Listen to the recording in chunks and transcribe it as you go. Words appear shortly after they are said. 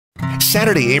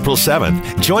Saturday, April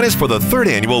 7th, join us for the 3rd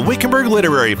Annual Wickenburg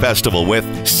Literary Festival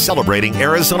with Celebrating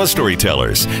Arizona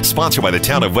Storytellers, sponsored by the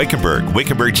town of Wickenburg,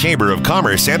 Wickenburg Chamber of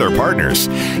Commerce, and our partners.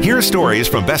 Hear stories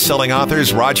from best-selling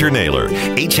authors Roger Naylor,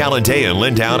 H. Allen Day, and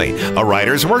Lynn Downey, a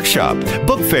writer's workshop,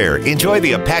 book fair, enjoy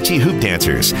the Apache Hoop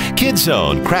Dancers, Kids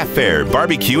Zone, craft fair,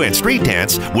 barbecue, and street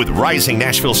dance with rising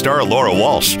Nashville star Laura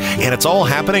Walsh. And it's all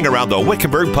happening around the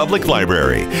Wickenburg Public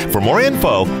Library. For more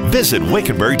info, visit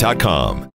wickenburg.com.